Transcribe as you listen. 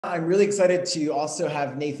I'm really excited to also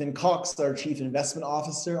have Nathan Cox, our Chief Investment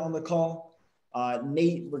Officer, on the call.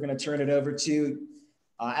 Nate, we're going to turn it over to.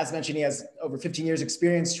 As mentioned, he has over 15 years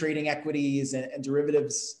experience trading equities and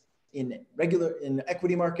derivatives in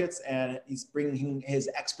equity markets, and he's bringing his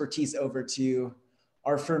expertise over to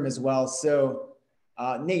our firm as well. So,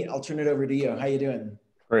 Nate, I'll turn it over to you. How you doing?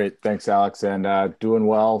 Great. Thanks, Alex. And doing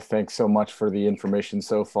well. Thanks so much for the information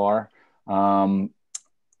so far. Um,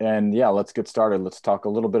 and yeah, let's get started. Let's talk a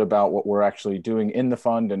little bit about what we're actually doing in the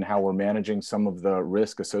fund and how we're managing some of the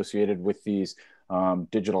risk associated with these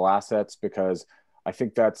digital assets, because I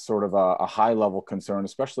think that's sort of a high level concern,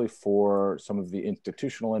 especially for some of the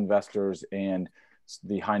institutional investors and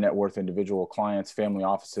the high net worth individual clients, family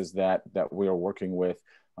offices that we are working with.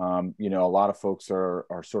 A lot of folks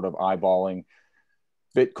are sort of eyeballing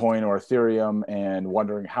Bitcoin or Ethereum and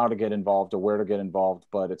wondering how to get involved or where to get involved,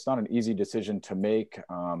 but it's not an easy decision to make.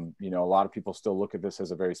 A lot of people still look at this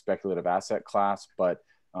as a very speculative asset class, but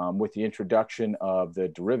with the introduction of the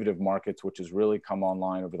derivative markets, which has really come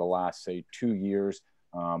online over the last, say, 2 years,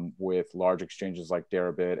 with large exchanges like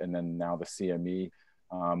Deribit and then now the CME,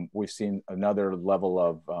 we've seen another level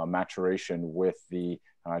of maturation with the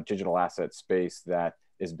digital asset space that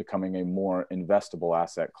is becoming a more investable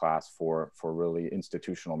asset class for really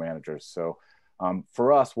institutional managers. So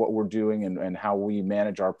for us, what we're doing and how we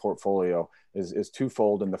manage our portfolio is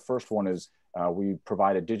twofold. And the first one is we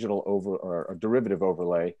provide a a derivative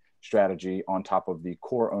overlay strategy on top of the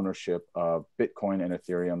core ownership of Bitcoin and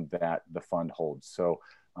Ethereum that the fund holds. So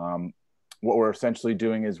what we're essentially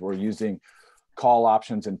doing is we're using call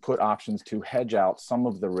options and put options to hedge out some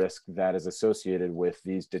of the risk that is associated with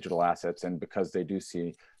these digital assets. And because they do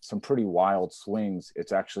see some pretty wild swings,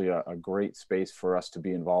 it's actually a great space for us to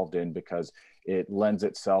be involved in, because it lends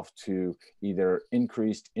itself to either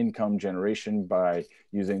increased income generation by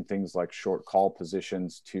using things like short call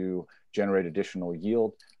positions to generate additional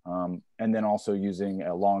yield, and then also using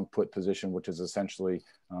a long put position, which is essentially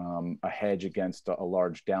a hedge against a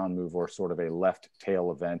large down move or sort of a left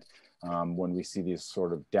tail event. When we see these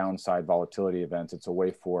sort of downside volatility events, it's a way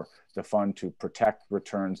for the fund to protect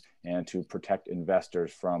returns and to protect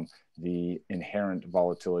investors from the inherent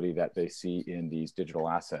volatility that they see in these digital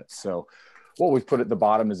assets. So what we've put at the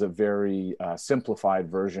bottom is a very simplified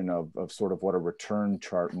version of sort of what a return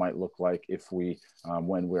chart might look like if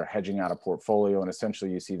when we're hedging out a portfolio. And essentially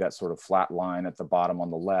you see that sort of flat line at the bottom on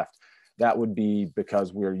the left. That would be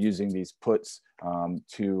because we're using these puts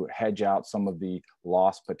to hedge out some of the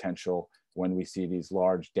loss potential when we see these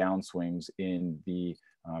large downswings in the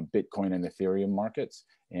Bitcoin and Ethereum markets.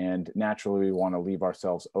 And naturally, we want to leave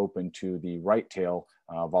ourselves open to the right tail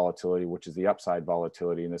volatility, which is the upside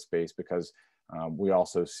volatility in the space, because we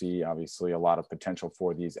also see obviously a lot of potential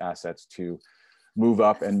for these assets to move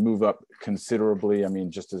up considerably. I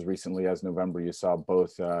mean, just as recently as November, you saw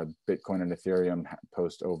both Bitcoin and Ethereum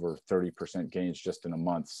post over 30% gains just in a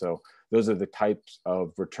month. So those are the types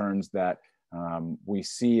of returns that we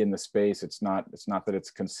see in the space. It's not that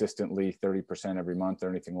it's consistently 30% every month or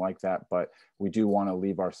anything like that, but we do want to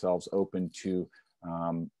leave ourselves open to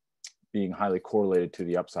being highly correlated to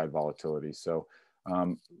the upside volatility. So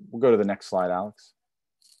we'll go to the next slide, Alex.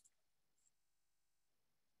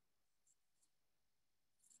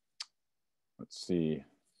 Let's see.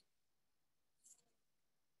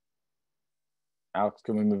 Alex,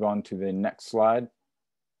 can we move on to the next slide?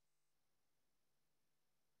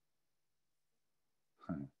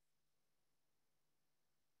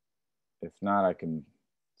 If not, I can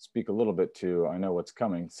speak a little bit too. I know what's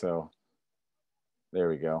coming, so there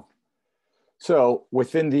we go. So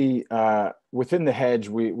within the hedge,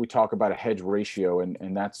 we talk about a hedge ratio,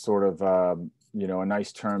 and that's sort of a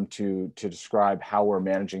nice term to describe how we're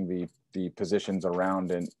managing the positions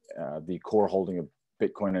around and the core holding of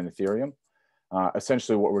Bitcoin and Ethereum.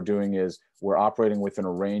 Essentially what we're doing is we're operating within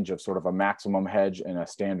a range of sort of a maximum hedge and a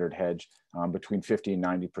standard hedge between 50 and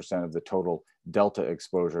 90% of the total delta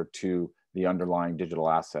exposure to the underlying digital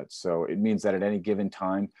assets. So it means that at any given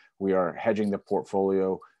time, we are hedging the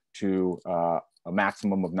portfolio to a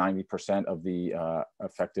maximum of 90% of the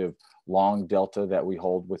effective long delta that we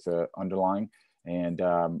hold with the underlying, and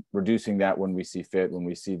reducing that when we see fit, when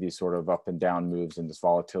we see these sort of up and down moves and this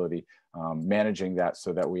volatility, managing that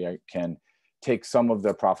so that we can take some of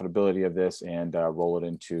the profitability of this and roll it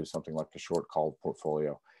into something like a short call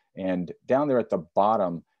portfolio. And down there at the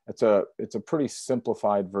bottom, it's a pretty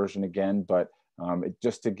simplified version again, but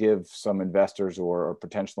just to give some investors or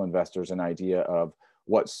potential investors an idea of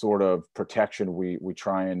what sort of protection we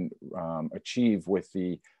try and achieve with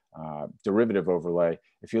the derivative overlay.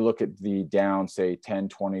 If you look at the down, say 10,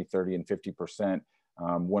 20, 30, and 50%,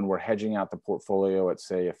 When we're hedging out the portfolio at,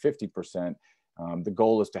 say, a 50%, the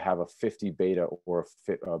goal is to have a 50 beta or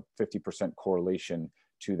a 50% correlation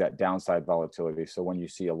to that downside volatility. So when you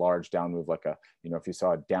see a large down move, like if you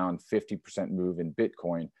saw a down 50% move in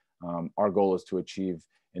Bitcoin, our goal is to achieve,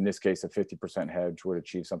 in this case, a 50% hedge would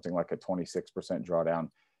achieve something like a 26% drawdown.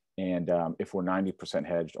 And if we're 90%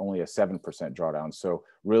 hedged, only a 7% drawdown. So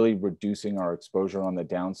really reducing our exposure on the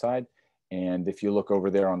downside. And if you look over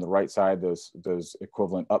there on the right side, those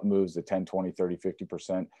equivalent up moves, the 10, 20, 30,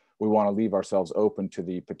 50%, we want to leave ourselves open to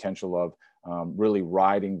the potential of really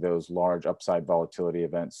riding those large upside volatility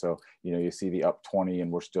events. So, you see the up 20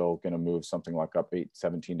 and we're still going to move something like up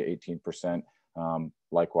 17 to 18%.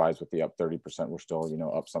 Likewise with the up 30%, we're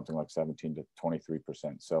still, up something like 17 to 23%.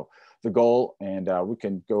 So the goal, and we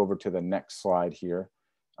can go over to the next slide here,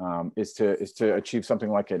 is to achieve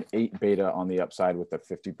something like an 8 beta on the upside with a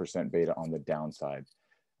 50% beta on the downside.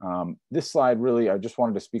 This slide really, I just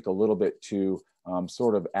wanted to speak a little bit to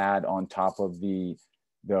sort of add on top of the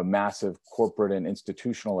massive corporate and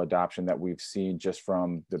institutional adoption that we've seen just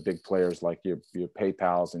from the big players like your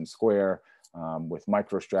PayPals and Square, with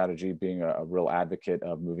MicroStrategy being a real advocate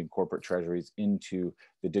of moving corporate treasuries into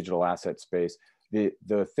the digital asset space.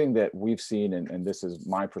 The thing that we've seen, and this is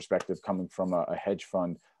my perspective coming from a hedge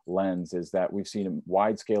fund lens, is that we've seen a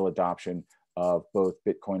wide scale adoption of both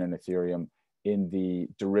Bitcoin and Ethereum in the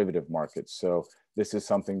derivative markets. So this is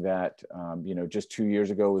something that, just 2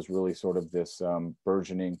 years ago was really sort of this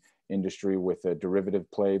burgeoning industry with a derivative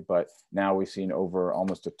play, but now we've seen over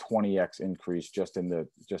almost a 20x increase just in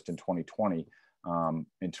 2020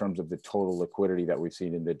 in terms of the total liquidity that we've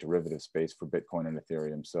seen in the derivative space for Bitcoin and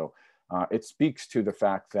Ethereum. So it speaks to the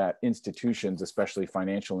fact that institutions, especially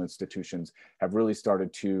financial institutions, have really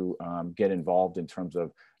started to get involved in terms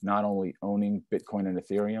of not only owning Bitcoin and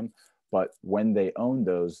Ethereum, but when they own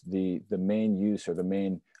those, the main use or the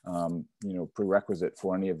main prerequisite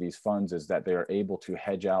for any of these funds is that they are able to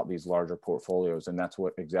hedge out these larger portfolios, and that's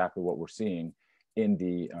exactly what we're seeing in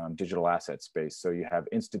the digital asset space. So you have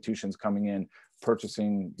institutions coming in,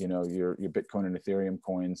 purchasing your Bitcoin and Ethereum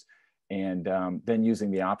coins, and then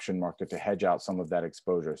using the option market to hedge out some of that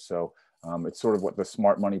exposure. So it's sort of what the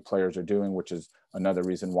smart money players are doing, which is another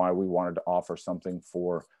reason why we wanted to offer something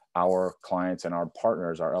for our clients and our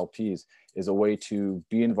partners, our LPs, is a way to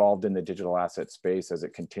be involved in the digital asset space as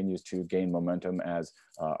it continues to gain momentum as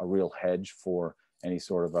a real hedge for any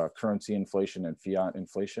sort of currency inflation and fiat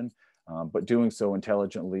inflation, but doing so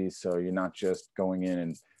intelligently. So you're not just going in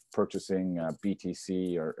and purchasing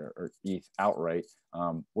BTC or ETH outright,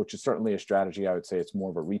 which is certainly a strategy. I would say it's more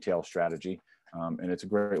of a retail strategy. And it's a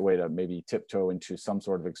great way to maybe tiptoe into some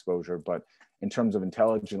sort of exposure. But in terms of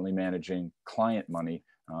intelligently managing client money,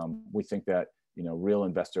 we think that real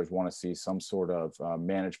investors want to see some sort of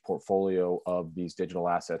managed portfolio of these digital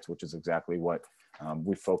assets, which is exactly what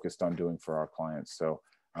we focused on doing for our clients. So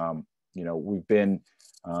we've been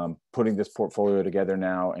putting this portfolio together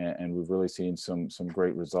now, and we've really seen some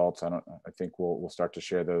great results. I think we'll start to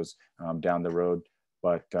share those down the road,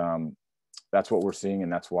 but that's what we're seeing,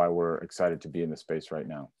 and that's why we're excited to be in the space right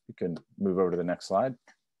now. You can move over to the next slide.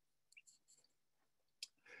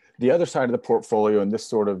 The other side of the portfolio, and this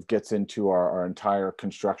sort of gets into our entire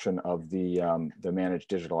construction of the managed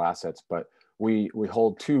digital assets, but we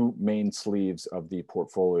hold two main sleeves of the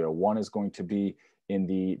portfolio. One is going to be in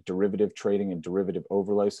the derivative trading and derivative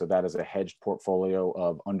overlay. So that is a hedged portfolio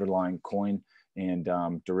of underlying coin and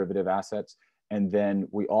derivative assets. And then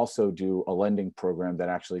we also do a lending program that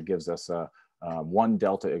actually gives us a one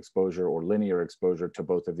delta exposure or linear exposure to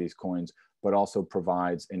both of these coins, but also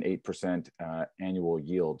provides an 8% annual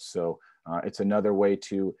yield. So it's another way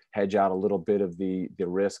to hedge out a little bit of the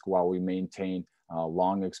risk while we maintain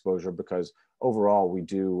long exposure, because overall we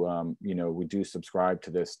do subscribe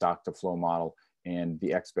to this stock to flow model, and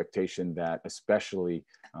the expectation that especially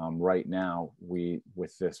right now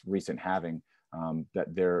with this recent halving,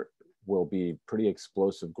 that there will be pretty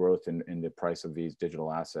explosive growth in the price of these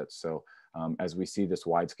digital assets. So as we see this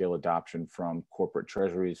wide scale adoption from corporate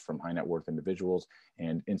treasuries, from high net worth individuals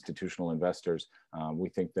and institutional investors, we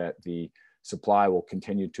think that the supply will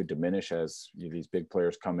continue to diminish as these big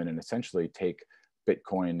players come in and essentially take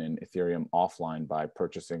Bitcoin and Ethereum offline by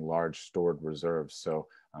purchasing large stored reserves. So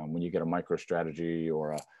when you get a MicroStrategy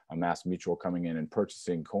or a Mass Mutual coming in and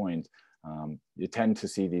purchasing coins, you tend to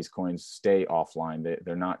see these coins stay offline.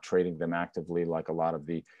 They're not trading them actively like a lot of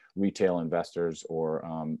the retail investors or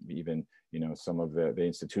even some of the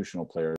institutional players